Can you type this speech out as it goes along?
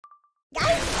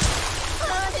Guys!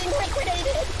 Oh, they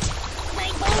liquidated!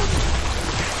 My bones!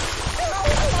 Oh,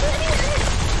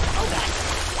 oh god!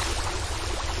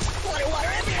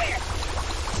 Water everywhere!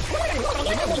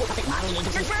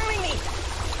 You're drowning me!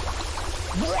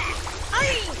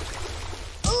 Aye!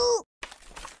 Ooh!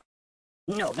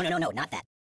 No, not that.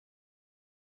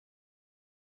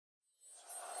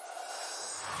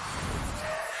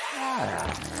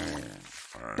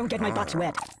 Don't get my box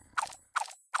wet.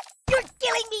 You're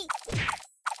killing me!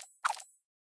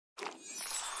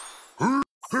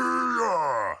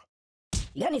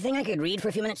 You got anything I could read for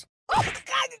a few minutes? Oh,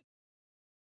 God!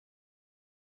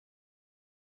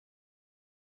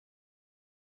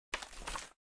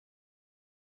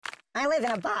 I live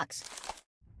in a box.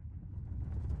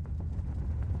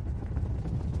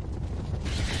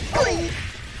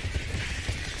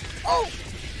 Oh!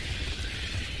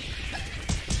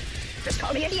 Just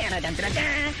call me Indiana. Dun, dun,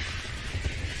 dun.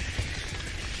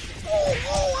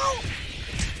 Oh!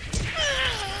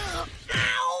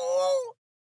 Ow!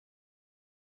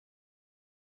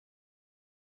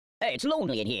 Hey, it's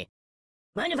lonely in here.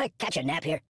 Mind if I catch a nap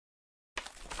here?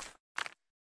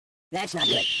 That's not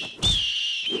good.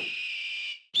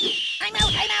 I'm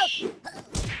out!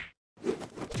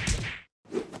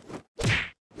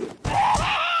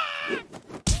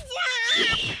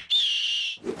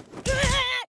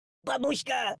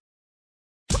 Babushka!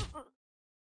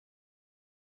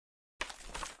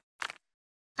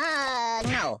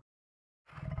 No.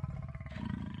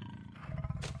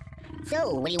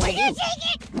 So, what do you want to do? Take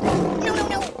it! No!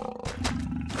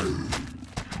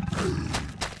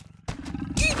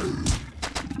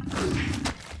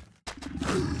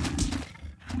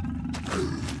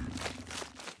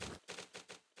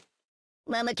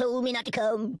 Mama told me not to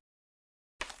come.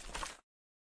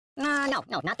 No,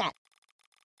 not that.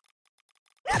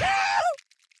 Ow!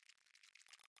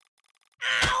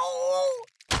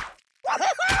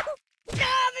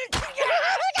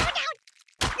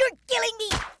 You're killing me!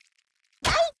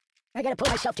 I gotta pull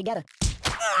myself together.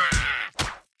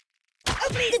 Oh,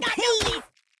 please, God, no, please!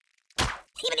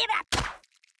 Even if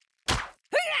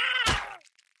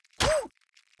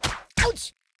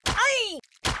ouch! Aye!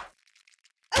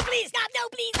 Oh, please, stop! No,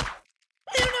 please!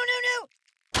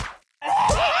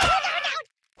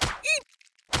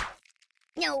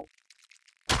 No! No!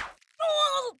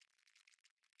 Oh!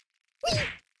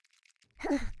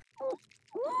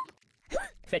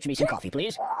 Fetch me some coffee,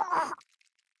 please. Oh,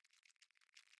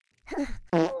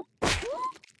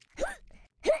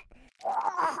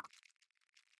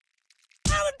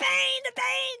 the pain!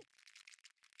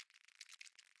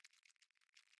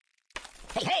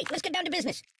 Hey, let's get down to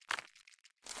business.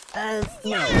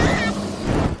 No.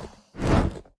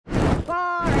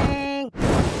 Boring!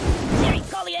 Siri,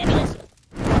 call the ambulance!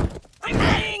 I'm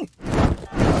dying!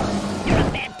 You're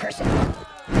a bad person.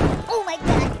 Oh my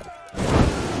god!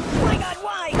 My god,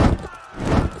 why?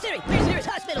 Siri, where's the nearest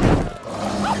hospital?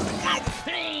 Oh god!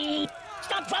 Hey,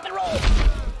 stop, drop, and roll!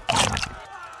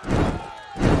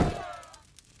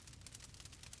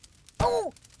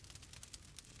 Oh!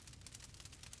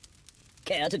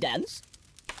 Care to dance?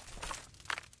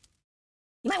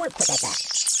 You might want to put that back.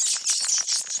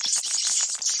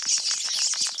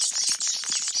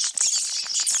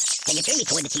 Can you turn me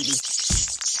toward the TV?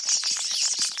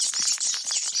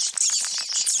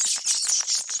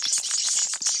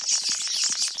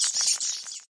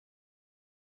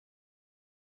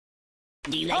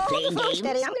 Do you like playing games?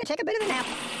 Steady. I'm gonna take a bit of a nap.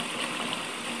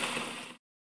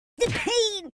 The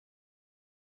pain!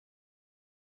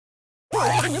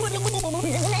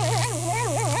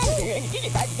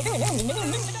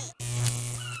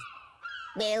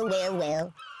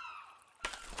 Well.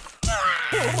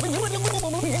 Put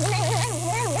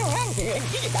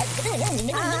it back.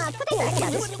 Yeah,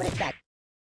 just put it back.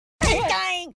 I'm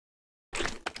dying!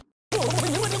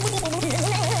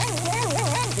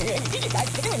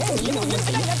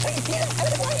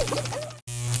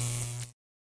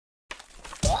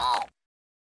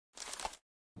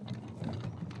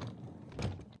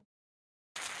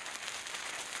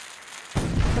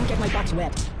 Don't get my box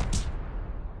wet.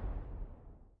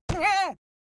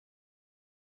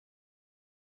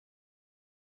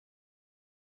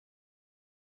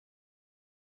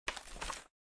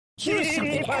 Choose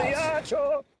something else.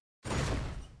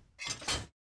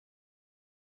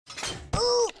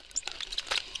 Ooh!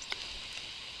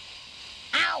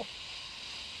 Ow!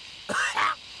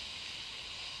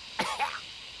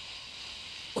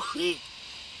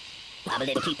 Pop a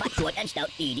little teapot, short and stout.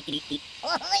 Ahoy!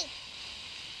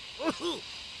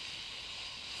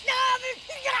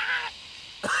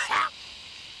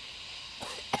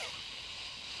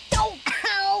 No!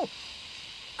 Ow!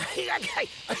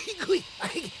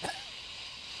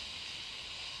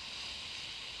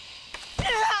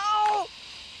 Ow!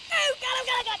 Oh,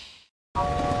 God!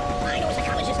 I know a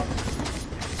psychologist.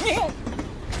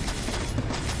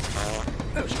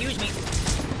 Oh, excuse me.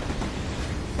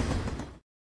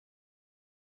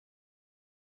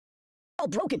 Oh,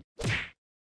 broken.